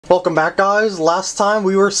Welcome back, guys. Last time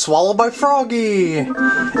we were swallowed by Froggy.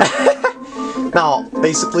 Now,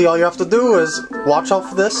 basically all you have to do is watch out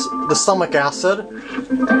for this, the stomach acid,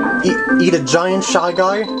 eat a giant Shy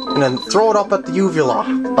Guy, and then throw it up at the uvula.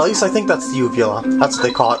 At least I think that's the uvula. That's what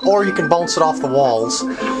they call it. Or you can bounce it off the walls.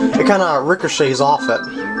 It kind of ricochets off it.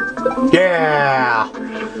 Yeah!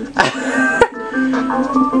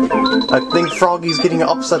 I think Froggy's getting an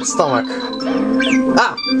upset stomach.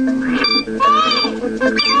 Ah!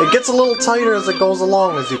 It gets a little tighter as it goes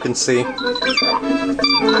along, as you can see.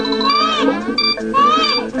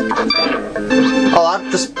 Oh, that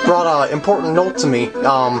just brought an important note to me.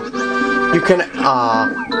 You can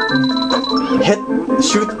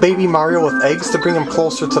shoot baby Mario with eggs to bring him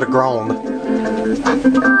closer to the ground.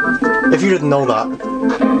 If you didn't know that.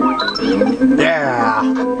 Yeah!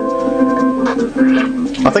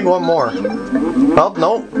 I think one more. Oh,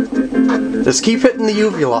 no. Just keep hitting the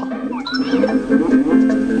uvula.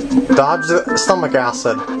 Dodge the stomach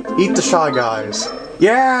acid. Eat the Shy Guys.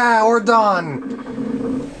 Yeah, we're done!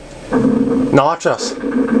 Now watch this.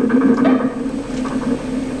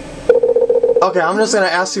 Okay, I'm just gonna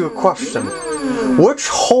ask you a question. Which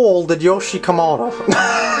hole did Yoshi come out of?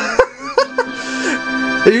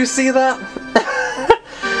 Did you see that?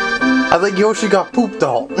 I think Yoshi got pooped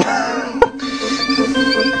out.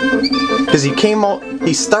 Because he came out,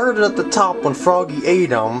 he started at the top when Froggy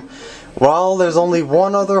ate him. Well, there's only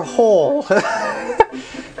one other hole.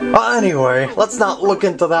 Well, anyway, let's not look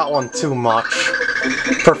into that one too much,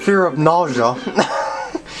 for fear of nausea.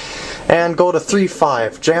 And go to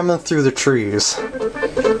 3-5, jamming through the trees.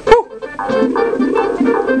 Woo!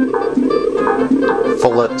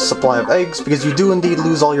 Full supply of eggs, because you do indeed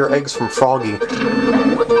lose all your eggs from Froggy.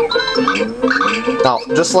 Now,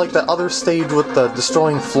 just like the other stage with the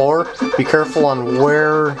destroying floor, be careful on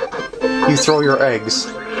where you throw your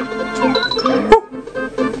eggs. Woo!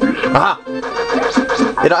 Aha!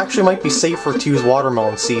 It actually might be safer to use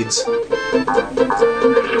watermelon seeds.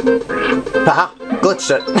 Haha! Glitched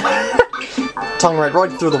it! Tongue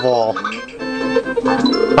right through the wall.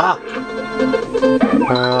 Ah!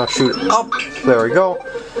 Shoot it up! There we go.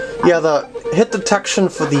 Yeah, the hit detection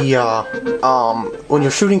for the, when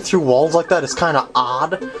you're shooting through walls like that is kind of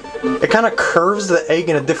odd. It kind of curves the egg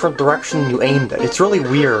in a different direction than you aimed it. It's really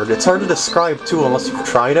weird. It's hard to describe, too, unless you've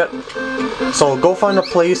tried it. So go find a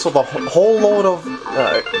place with a whole load of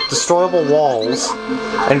destroyable walls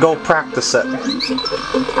and go practice it.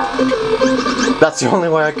 That's the only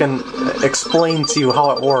way I can explain to you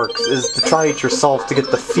how it works, is to try it yourself to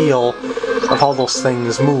get the feel of how those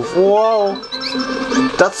things move. Whoa!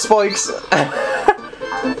 Death spikes! And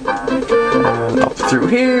up through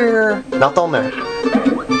here. Not down there.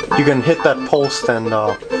 You can hit that post and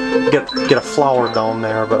get a flower down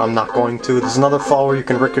there, but I'm not going to. There's another flower you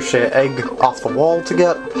can ricochet an egg off the wall to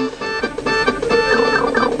get.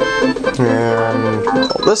 And go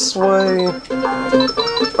this way.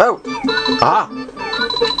 Oh! Ah!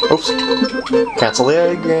 Oops. Cancel the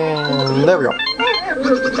egg, and there we go.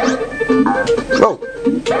 Oh!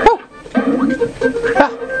 Oh!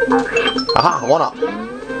 Ah! Aha! One up.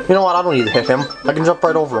 You know what? I don't need to hit him. I can jump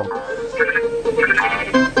right over him.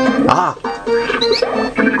 Aha!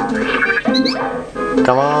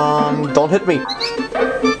 Come on! Don't hit me!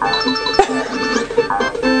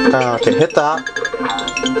 Okay, hit that.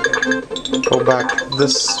 Go back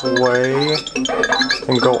this way.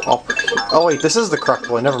 And go up. Oh wait, this is the correct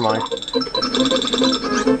way, never mind.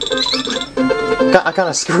 I kind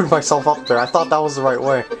of screwed myself up there. I thought that was the right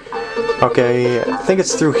way. Okay, I think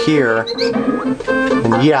it's through here.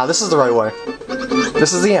 And yeah, this is the right way.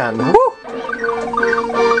 This is the end. Woo!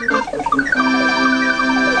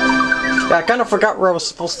 Yeah, I kind of forgot where I was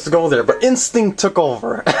supposed to go there, but instinct took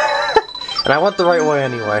over. And I went the right way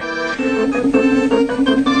anyway.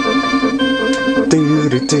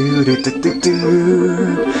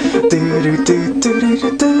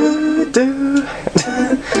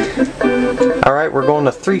 Alright, we're going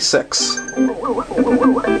to 3-6.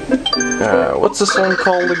 What's this one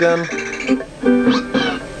called again?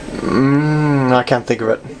 I can't think of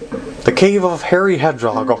it. The Cave of Hairy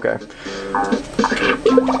Hedgehog, okay.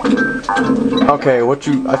 Okay,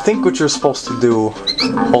 I think what you're supposed to do,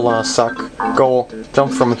 hold on a sec, go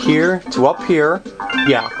jump from here to up here.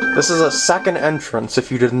 Yeah, this is a second entrance if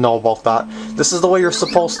you didn't know about that. This is the way you're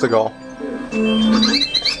supposed to go.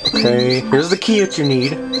 Okay, here's the key that you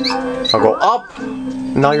need. I'll go up,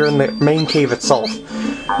 now you're in the main cave itself.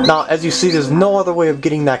 Now, as you see, there's no other way of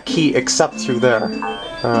getting that key except through there.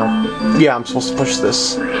 Yeah, I'm supposed to push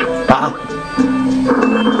this. Ah!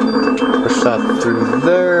 push that through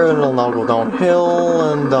there, and it'll now go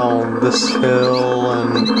downhill, and down this hill,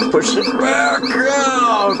 and push it back.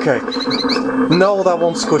 Oh, okay. No, that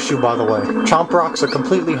won't squish you, by the way. Chomp rocks are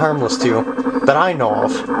completely harmless to you, that I know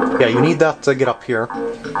of. Yeah, you need that to get up here.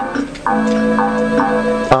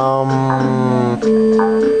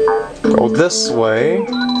 Go this way.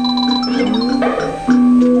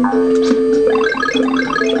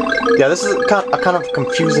 Yeah, this is a kind of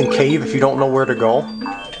confusing cave if you don't know where to go.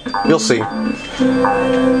 You'll see.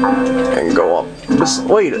 And go up this...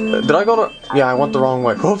 Wait, did I go to... Yeah, I went the wrong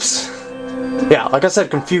way. Whoops. Yeah, like I said,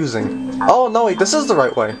 confusing. Oh, no, wait, this is the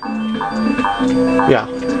right way. Yeah,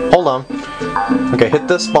 hold on. Okay, hit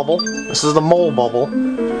this bubble. This is the mole bubble.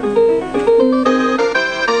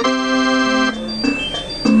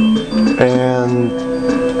 And...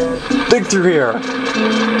 dig through here.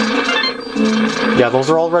 Yeah, those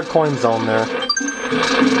are all red coins down there.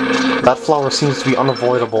 That flower seems to be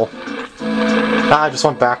unavoidable. Ah, I just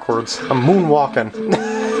went backwards. I'm moonwalking.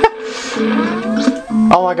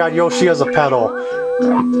 Oh my god, Yoshi has a pedal.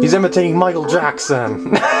 He's imitating Michael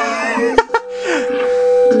Jackson.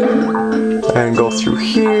 And go through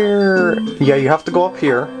here. Yeah, you have to go up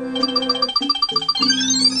here.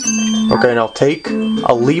 Okay, now take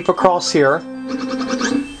a leap across here.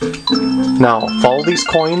 Now, follow these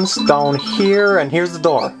coins down here, and here's the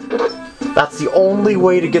door. That's the only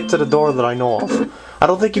way to get to the door that I know of. I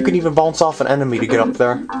don't think you can even bounce off an enemy to get up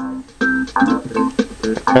there.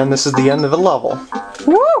 And this is the end of the level.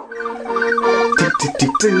 Woo!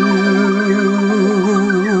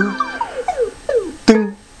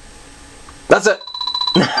 That's it!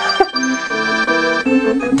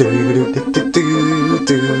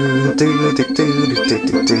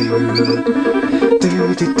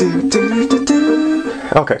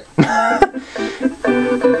 Okay.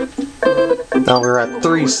 Now we're at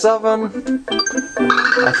 3-7.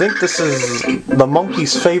 I think this is the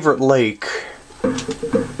monkey's favorite lake.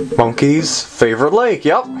 Monkey's favorite lake,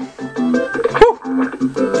 yep. Whew.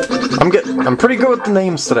 I'm pretty good with the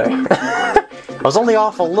names today. I was only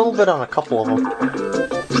off a little bit on a couple of them.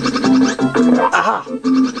 Aha!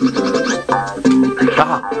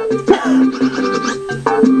 Aha!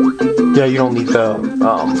 Yeah, you don't need the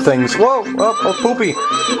things. Whoa! Oh, poopy!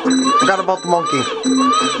 Forgot about the monkey.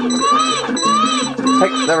 Hey,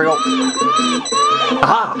 there we go.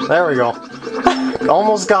 Aha! There we go.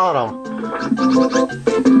 Almost got him.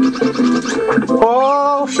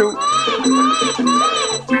 Oh, shoot!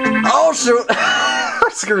 Oh, shoot! I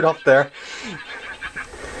screwed up there.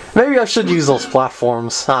 Maybe I should use those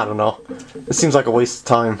platforms. I don't know. It seems like a waste of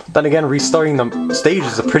time. Then again, restarting the stage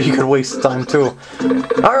is a pretty good waste of time, too.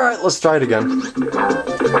 Alright, let's try it again.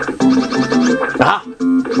 Aha!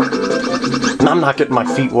 I'm not getting my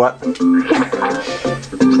feet wet.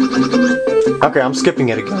 Okay, I'm skipping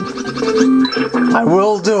it again. I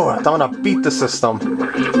will do it! I'm gonna beat the system.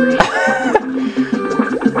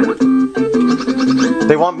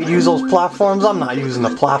 They want me to use those platforms? I'm not using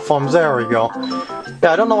the platforms. There we go.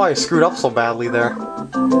 Yeah, I don't know why I screwed up so badly there.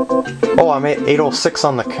 Oh, I'm at 8:06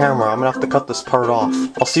 on the camera. I'm gonna have to cut this part off.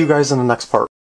 I'll see you guys in the next part.